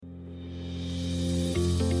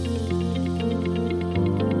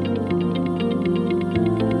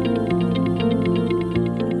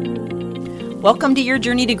Welcome to Your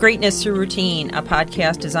Journey to Greatness Through Routine, a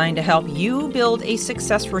podcast designed to help you build a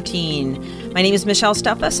success routine. My name is Michelle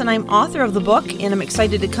Steffes, and I'm author of the book, and I'm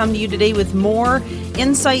excited to come to you today with more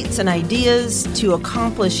insights and ideas to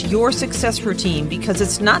accomplish your success routine, because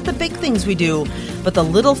it's not the big things we do, but the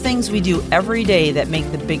little things we do every day that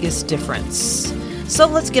make the biggest difference. So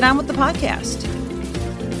let's get on with the podcast.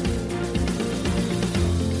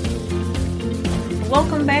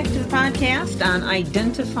 Welcome back to the podcast on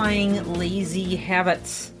identifying lazy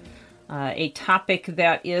habits, a topic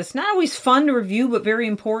that is not always fun to review, but very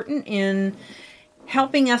important in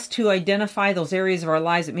helping us to identify those areas of our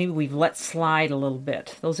lives that maybe we've let slide a little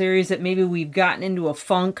bit, those areas that maybe we've gotten into a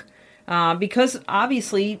funk, because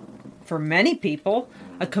obviously for many people,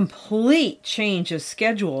 a complete change of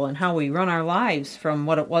schedule and how we run our lives from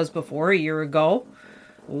what it was before a year ago.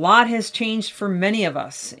 A lot has changed for many of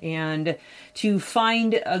us, and to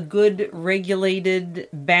find a good, regulated,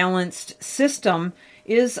 balanced system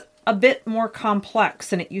is a bit more complex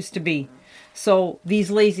than it used to be. So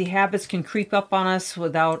these lazy habits can creep up on us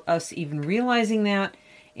without us even realizing that,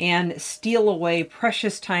 and steal away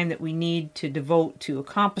precious time that we need to devote to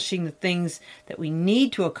accomplishing the things that we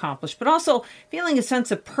need to accomplish, but also feeling a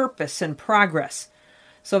sense of purpose and progress.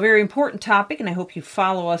 So a very important topic, and I hope you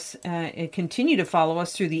follow us and continue to follow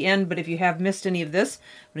us through the end. But if you have missed any of this,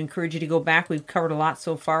 I would encourage you to go back. We've covered a lot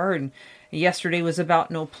so far, and yesterday was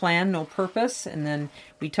about no plan, no purpose, and then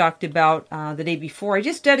we talked about the day before. I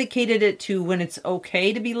just dedicated it to when it's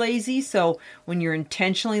okay to be lazy, so when you're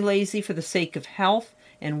intentionally lazy for the sake of health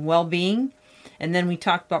and well-being. And then we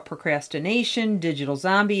talked about procrastination, digital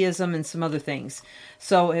zombieism, and some other things.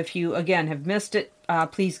 So if you, again, have missed it,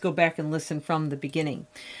 please go back and listen from the beginning.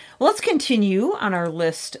 Well, let's continue on our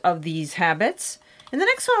list of these habits. And the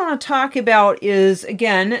next one I want to talk about is,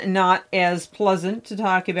 again, not as pleasant to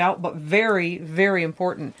talk about, but very, very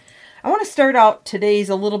important. I want to start out today's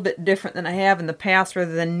a little bit different than I have in the past,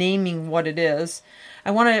 rather than naming what it is.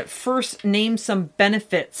 I want to first name some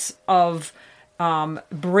benefits of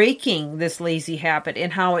breaking this lazy habit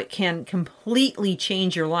and how it can completely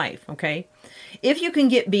change your life, okay? If you can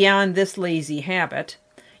get beyond this lazy habit,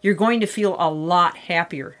 you're going to feel a lot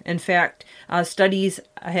happier. In fact,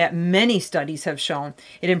 many studies have shown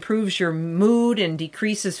it improves your mood and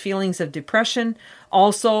decreases feelings of depression.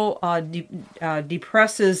 Also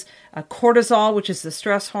depresses cortisol, which is the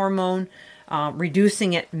stress hormone,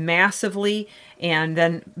 reducing it massively, and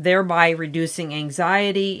then thereby reducing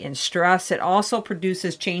anxiety and stress. It also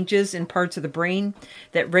produces changes in parts of the brain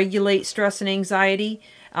that regulate stress and anxiety,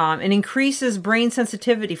 and increases brain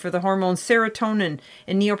sensitivity for the hormones serotonin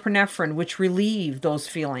and norepinephrine, which relieve those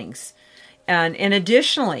feelings. And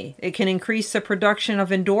additionally, it can increase the production of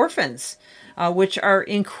endorphins, which are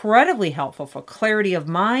incredibly helpful for clarity of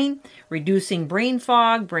mind, reducing brain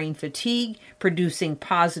fog, brain fatigue, producing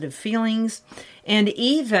positive feelings, and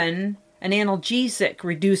even an analgesic,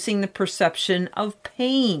 reducing the perception of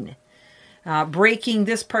pain. Breaking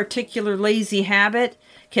this particular lazy habit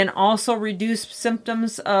can also reduce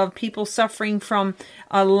symptoms of people suffering from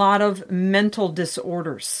a lot of mental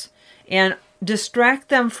disorders and distract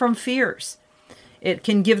them from fears. It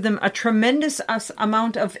can give them a tremendous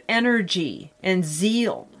amount of energy and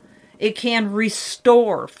zeal. It can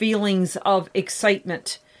restore feelings of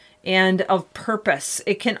excitement and of purpose.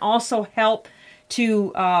 It can also help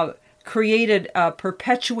to create a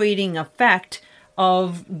perpetuating effect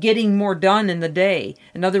of getting more done in the day.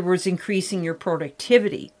 In other words, increasing your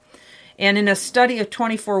productivity. And in a study of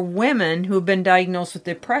 24 women who have been diagnosed with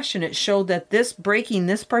depression, it showed that breaking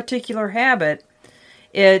this particular habit,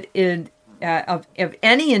 of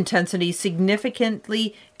any intensity,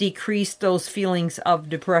 significantly decreased those feelings of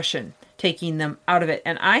depression, taking them out of it.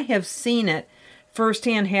 And I have seen it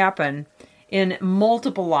firsthand happen in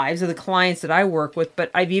multiple lives of the clients that I work with,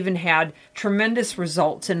 but I've even had tremendous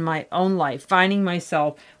results in my own life, finding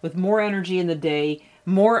myself with more energy in the day,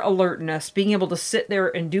 more alertness, being able to sit there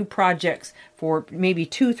and do projects for maybe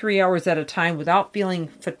 2-3 hours at a time without feeling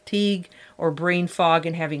fatigue or brain fog,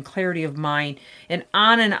 and having clarity of mind. And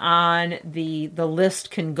on the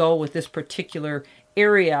list can go with this particular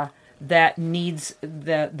area that needs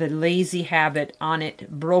the lazy habit on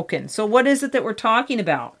it broken. So what is it that we're talking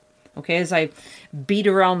about? Okay, as I beat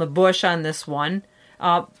around the bush on this one,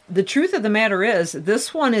 the truth of the matter is,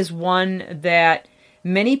 this one is one that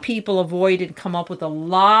many people avoid and come up with a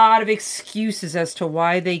lot of excuses as to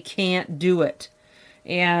why they can't do it.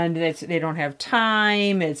 And they don't have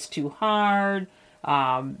time, it's too hard,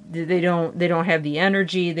 they don't have the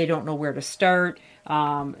energy, they don't know where to start,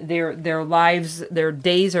 their lives, their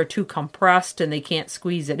days are too compressed and they can't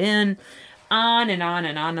squeeze it in. on and on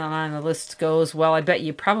and on and on the list goes. Well, I bet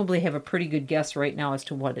you probably have a pretty good guess right now as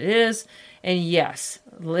to what it is. And yes,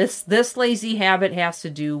 this lazy habit has to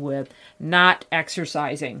do with not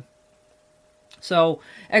exercising. So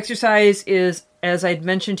exercise is, as I'd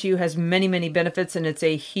mentioned to you, has many, many benefits, and it's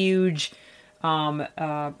a huge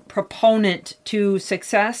proponent to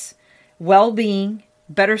success, well-being,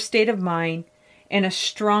 better state of mind, and a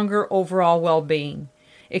stronger overall well-being.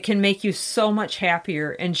 It can make you so much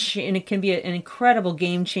happier, and it can be an incredible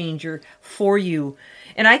game changer for you.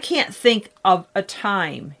 And I can't think of a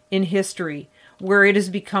time in history where it has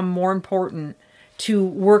become more important to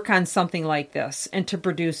work on something like this and to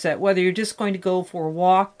produce it, whether you're just going to go for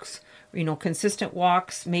walks, consistent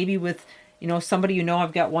walks, maybe with, somebody,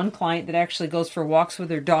 I've got one client that actually goes for walks with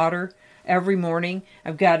her daughter every morning.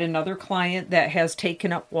 I've got another client that has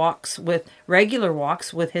taken up regular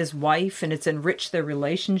walks with his wife, and it's enriched their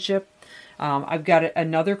relationship. I've got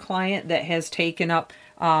another client that has taken up,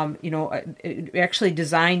 actually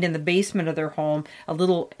designed in the basement of their home a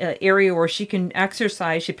little area where she can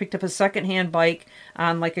exercise. She picked up a secondhand bike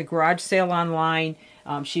on like a garage sale online.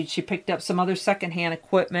 She picked up some other secondhand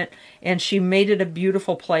equipment, and she made it a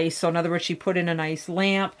beautiful place. So in other words, she put in a nice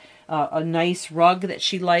lamp, a nice rug that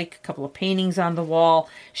she liked, a couple of paintings on the wall.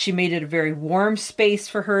 She made it a very warm space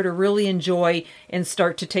for her to really enjoy and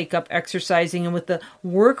start to take up exercising. And with the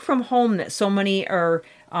work from home that so many are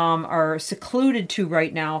secluded to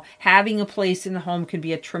right now, having a place in the home can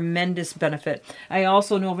be a tremendous benefit. I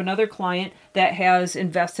also know of another client that has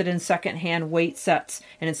invested in secondhand weight sets,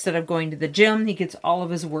 and instead of going to the gym, he gets all of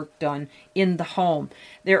his work done in the home.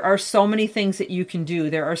 There are so many things that you can do.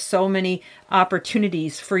 There are so many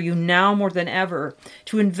opportunities for you now more than ever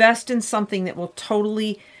to invest in something that will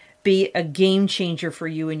totally be a game changer for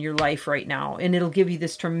you in your life right now, and it'll give you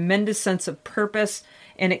this tremendous sense of purpose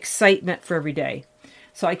and excitement for every day.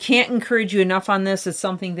 So I can't encourage you enough on this. It's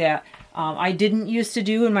something that I didn't used to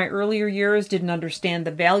do in my earlier years, didn't understand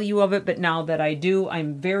the value of it, but now that I do,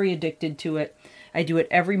 I'm very addicted to it. I do it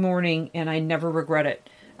every morning, and I never regret it.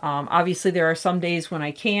 Obviously, there are some days when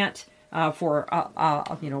I can't for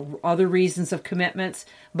other reasons of commitments,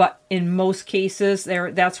 but in most cases,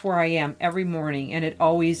 that's where I am every morning, and it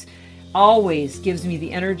always gives me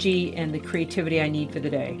the energy and the creativity I need for the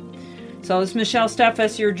day. So this is Michelle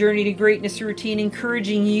Steffes, your Journey to Greatness routine,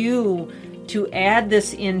 encouraging you to add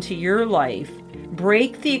this into your life,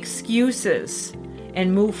 break the excuses,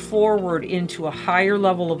 and move forward into a higher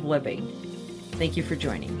level of living. Thank you for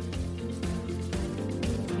joining.